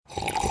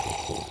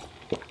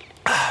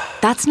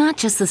That's not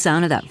just the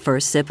sound of that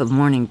first sip of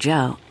Morning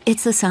Joe.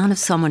 It's the sound of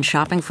someone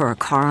shopping for a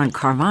car on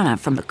Carvana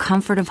from the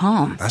comfort of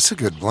home. That's a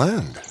good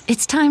blend.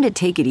 It's time to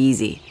take it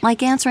easy,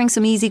 like answering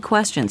some easy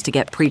questions to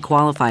get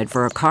pre-qualified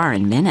for a car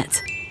in minutes.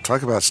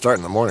 Talk about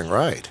starting the morning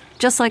right.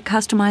 Just like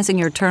customizing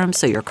your terms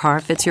so your car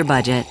fits your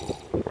budget.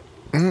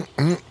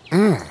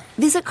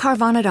 Visit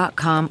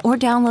Carvana.com or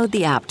download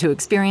the app to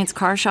experience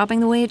car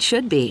shopping the way it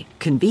should be.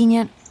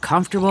 Convenient,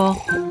 comfortable.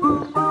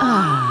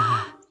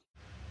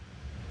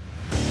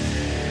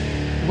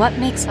 What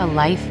makes a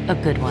life a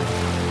good one?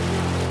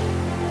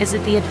 Is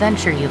it the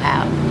adventure you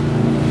have?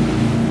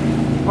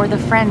 Or the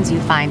friends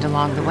you find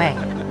along the way?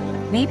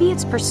 Maybe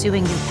it's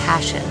pursuing your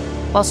passion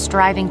while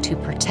striving to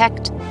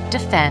protect,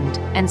 defend,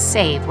 and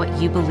save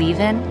what you believe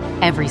in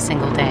every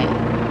single day.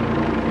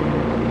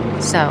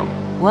 So,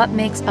 what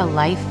makes a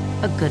life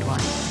a good one?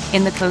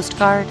 In the Coast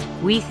Guard,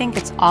 we think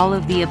it's all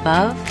of the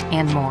above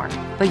and more,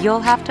 but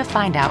you'll have to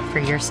find out for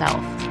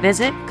yourself.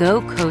 Visit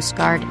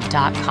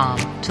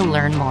gocoastguard.com to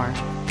learn more.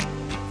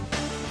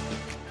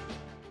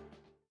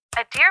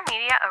 A Dear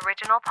Media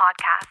original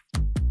podcast.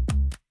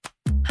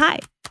 Hi,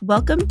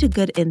 welcome to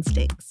Good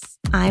Instincts.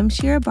 I'm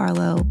Shira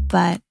Barlow,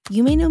 but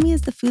you may know me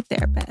as the food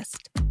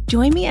therapist.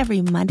 Join me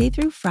every Monday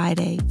through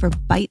Friday for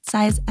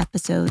bite-sized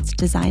episodes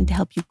designed to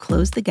help you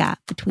close the gap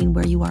between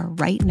where you are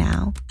right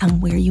now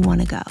and where you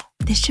want to go.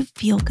 This should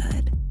feel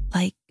good,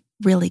 like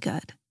really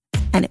good.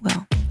 And it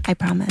will, I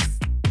promise.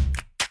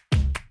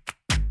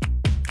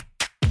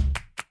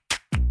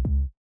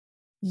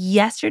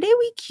 Yesterday,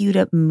 we queued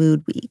up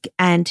Mood Week,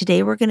 and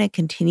today we're going to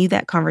continue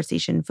that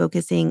conversation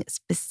focusing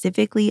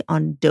specifically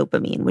on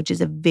dopamine, which is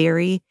a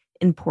very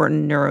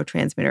important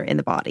neurotransmitter in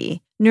the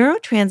body.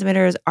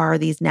 Neurotransmitters are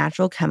these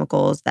natural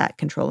chemicals that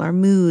control our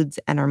moods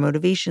and our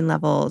motivation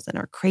levels and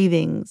our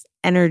cravings,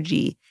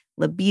 energy,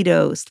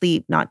 libido,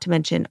 sleep, not to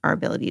mention our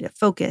ability to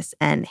focus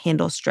and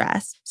handle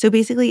stress. So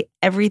basically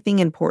everything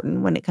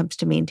important when it comes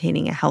to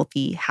maintaining a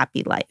healthy,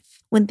 happy life.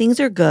 When things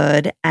are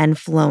good and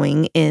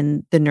flowing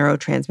in the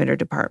neurotransmitter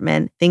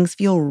department, things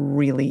feel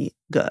really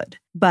good.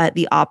 But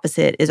the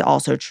opposite is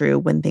also true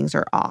when things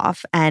are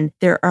off. And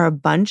there are a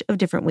bunch of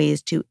different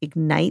ways to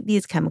ignite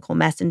these chemical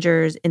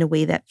messengers in a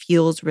way that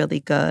feels really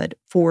good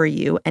for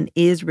you and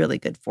is really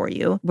good for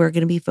you. We're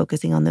going to be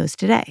focusing on those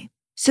today.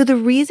 So the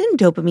reason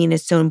dopamine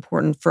is so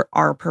important for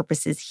our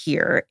purposes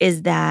here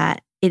is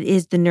that it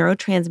is the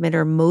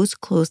neurotransmitter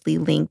most closely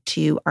linked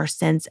to our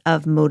sense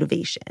of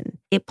motivation.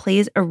 It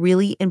plays a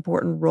really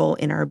important role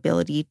in our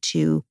ability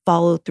to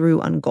follow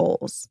through on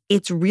goals.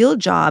 Its real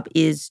job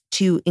is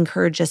to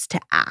encourage us to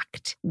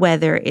act,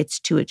 whether it's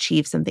to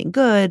achieve something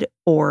good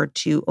or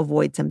to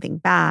avoid something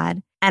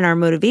bad. And our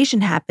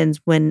motivation happens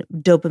when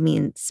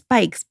dopamine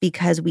spikes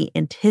because we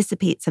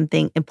anticipate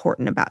something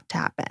important about to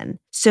happen.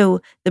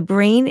 So the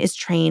brain is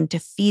trained to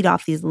feed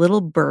off these little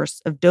bursts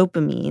of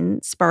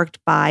dopamine sparked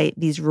by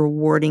these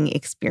rewarding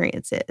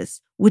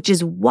experiences, which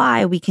is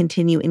why we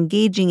continue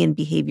engaging in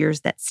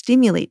behaviors that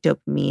stimulate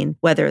dopamine,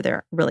 whether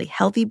they're really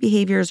healthy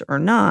behaviors or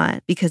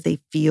not, because they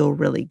feel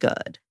really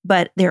good.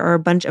 But there are a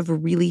bunch of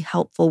really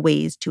helpful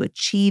ways to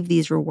achieve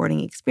these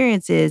rewarding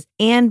experiences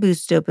and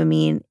boost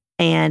dopamine.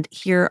 And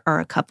here are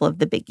a couple of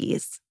the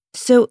biggies.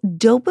 So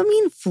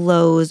dopamine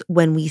flows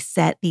when we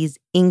set these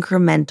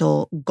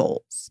incremental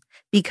goals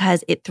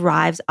because it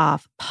thrives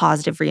off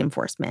positive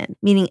reinforcement,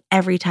 meaning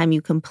every time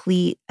you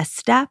complete a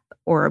step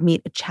or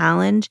meet a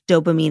challenge,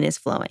 dopamine is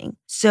flowing.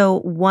 So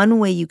one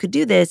way you could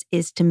do this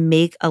is to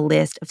make a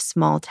list of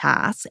small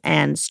tasks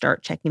and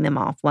start checking them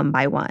off one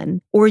by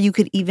one. Or you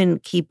could even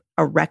keep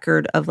a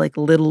record of like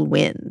little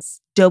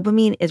wins.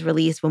 Dopamine is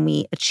released when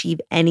we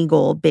achieve any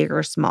goal, big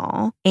or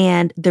small,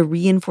 and the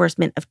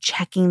reinforcement of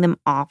checking them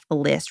off a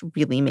list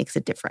really makes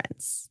a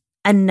difference.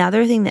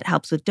 Another thing that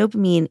helps with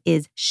dopamine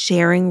is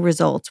sharing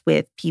results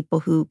with people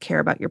who care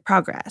about your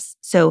progress.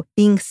 So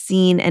being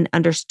seen and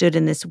understood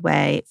in this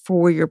way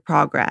for your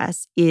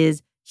progress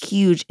is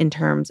huge in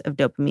terms of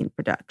dopamine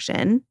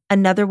production.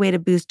 Another way to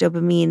boost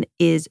dopamine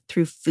is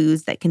through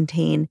foods that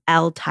contain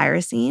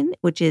L-tyrosine,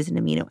 which is an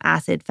amino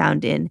acid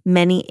found in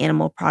many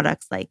animal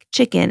products like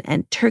chicken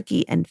and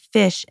turkey and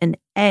fish and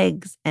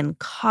eggs and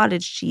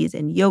cottage cheese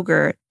and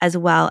yogurt, as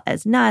well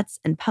as nuts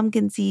and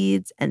pumpkin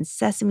seeds and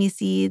sesame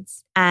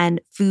seeds, and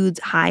foods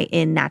high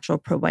in natural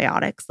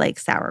probiotics like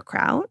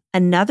sauerkraut.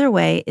 Another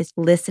way is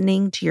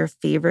listening to your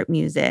favorite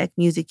music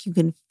you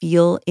can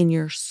feel in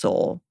your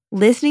soul.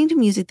 Listening to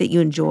music that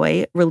you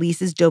enjoy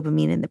releases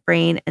dopamine in the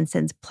brain and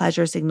sends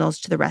pleasure signals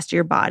to the rest of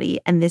your body.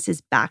 And this is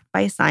backed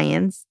by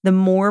science. The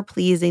more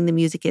pleasing the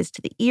music is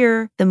to the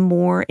ear, the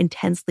more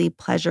intensely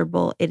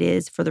pleasurable it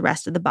is for the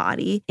rest of the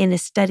body. In a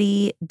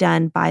study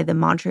done by the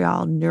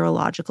Montreal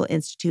Neurological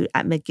Institute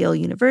at McGill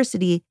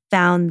University,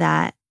 found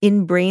that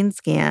in brain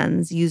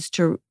scans used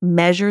to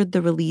measure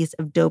the release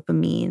of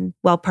dopamine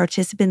while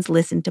participants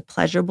listened to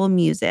pleasurable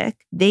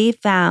music, they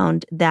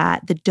found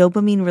that the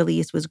dopamine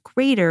release was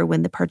greater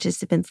when the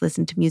participants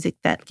listened to music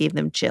that gave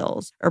them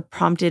chills or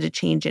prompted a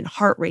change in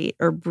heart rate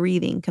or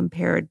breathing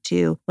compared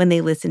to when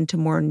they listened to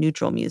more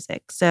neutral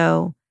music.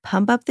 So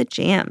pump up the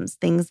jams,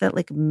 things that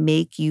like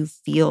make you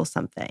feel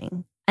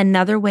something.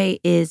 Another way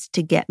is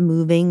to get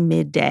moving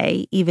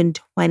midday. Even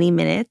 20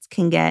 minutes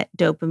can get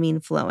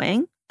dopamine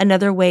flowing.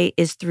 Another way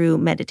is through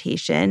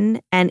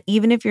meditation. And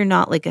even if you're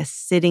not like a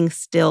sitting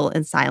still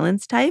in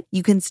silence type,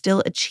 you can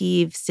still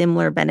achieve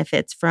similar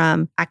benefits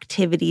from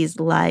activities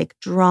like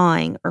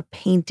drawing or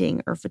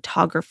painting or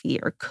photography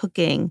or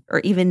cooking or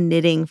even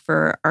knitting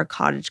for our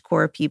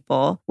cottagecore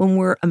people. When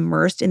we're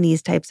immersed in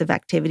these types of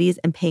activities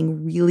and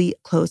paying really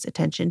close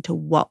attention to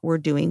what we're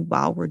doing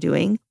while we're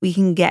doing, we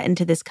can get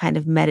into this kind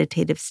of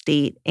meditative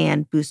state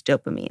and boost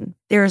dopamine.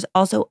 There's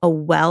also a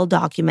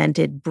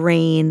well-documented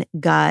brain,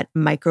 gut,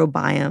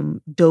 microbiome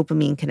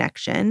dopamine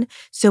connection.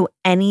 So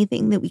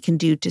anything that we can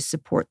do to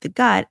support the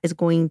gut is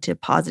going to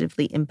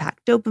positively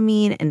impact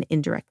dopamine and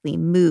indirectly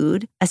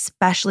mood,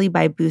 especially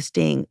by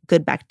boosting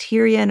good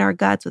bacteria in our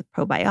guts with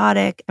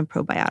probiotic and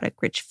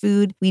probiotic-rich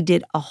food. We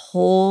did a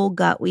whole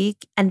gut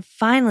week. And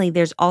finally,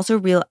 there's also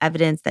real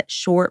evidence that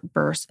short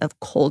bursts of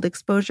cold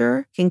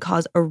exposure can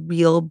cause a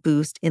real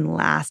boost in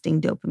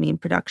lasting dopamine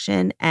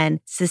production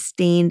and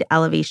sustained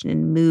elevation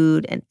in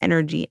mood and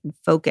energy and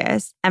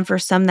focus. And for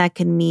some, that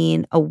can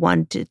mean a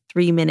 1 to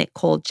 3 minute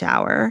cold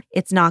shower.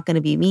 It's not going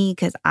to be me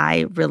because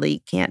I really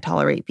can't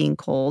tolerate being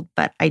cold,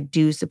 but I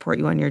do support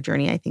you on your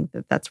journey. I think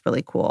that that's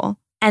really cool.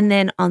 And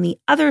then on the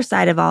other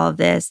side of all of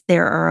this,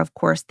 there are, of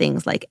course,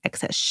 things like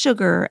excess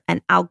sugar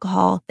and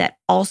alcohol that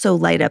also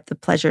light up the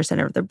pleasure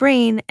center of the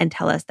brain and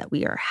tell us that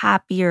we are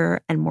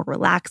happier and more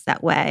relaxed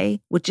that way,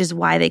 which is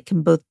why they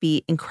can both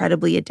be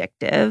incredibly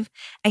addictive.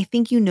 I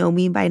think you know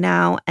me by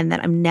now and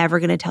that I'm never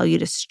going to tell you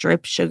to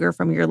strip sugar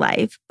from your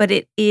life, but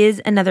it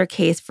is another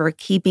case for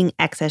keeping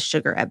excess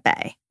sugar at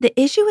bay. The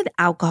issue with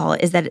alcohol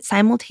is that it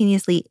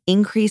simultaneously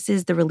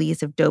increases the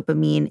release of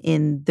dopamine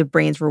in the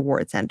brain's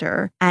reward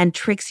center and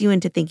tricks you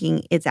into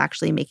thinking it's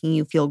actually making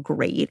you feel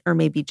great or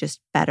maybe just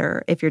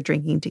better if you're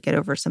drinking to get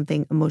over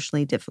something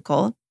emotionally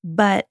difficult.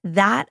 But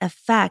that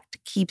effect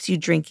keeps you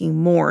drinking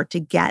more to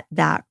get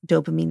that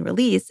dopamine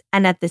release.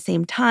 And at the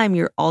same time,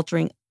 you're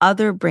altering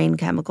other brain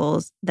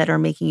chemicals that are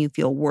making you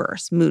feel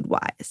worse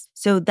mood-wise.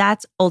 So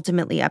that's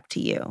ultimately up to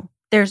you.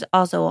 There's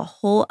also a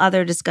whole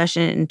other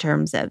discussion in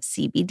terms of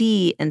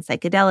CBD and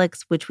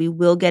psychedelics, which we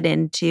will get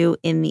into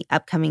in the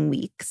upcoming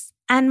weeks.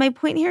 And my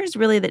point here is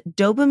really that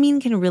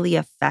dopamine can really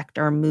affect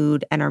our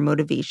mood and our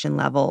motivation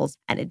levels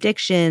and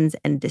addictions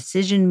and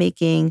decision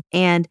making.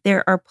 And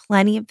there are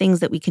plenty of things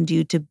that we can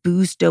do to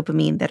boost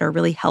dopamine that are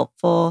really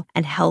helpful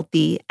and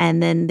healthy.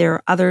 And then there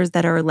are others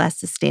that are less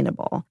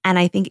sustainable. And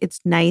I think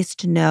it's nice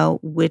to know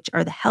which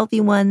are the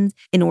healthy ones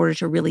in order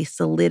to really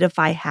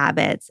solidify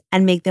habits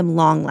and make them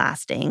long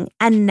lasting.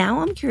 And now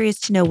I'm curious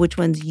to know which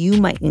ones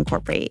you might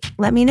incorporate.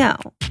 Let me know.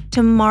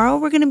 Tomorrow,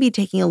 we're going to be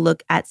taking a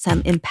look at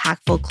some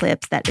impactful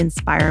clips that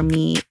inspire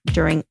me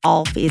during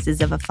all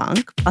phases of a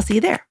funk. I'll see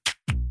you there.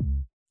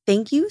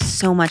 Thank you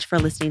so much for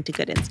listening to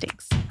Good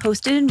Instincts,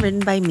 hosted and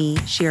written by me,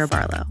 Shira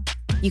Barlow.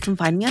 You can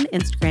find me on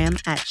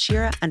Instagram at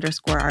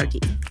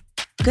Shira_RD.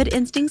 Good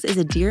Instincts is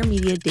a Dear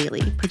Media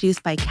daily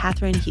produced by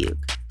Catherine Hugh.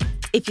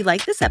 If you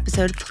like this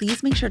episode,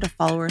 please make sure to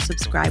follow or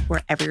subscribe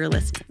wherever you're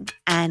listening.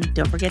 And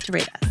don't forget to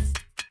rate us.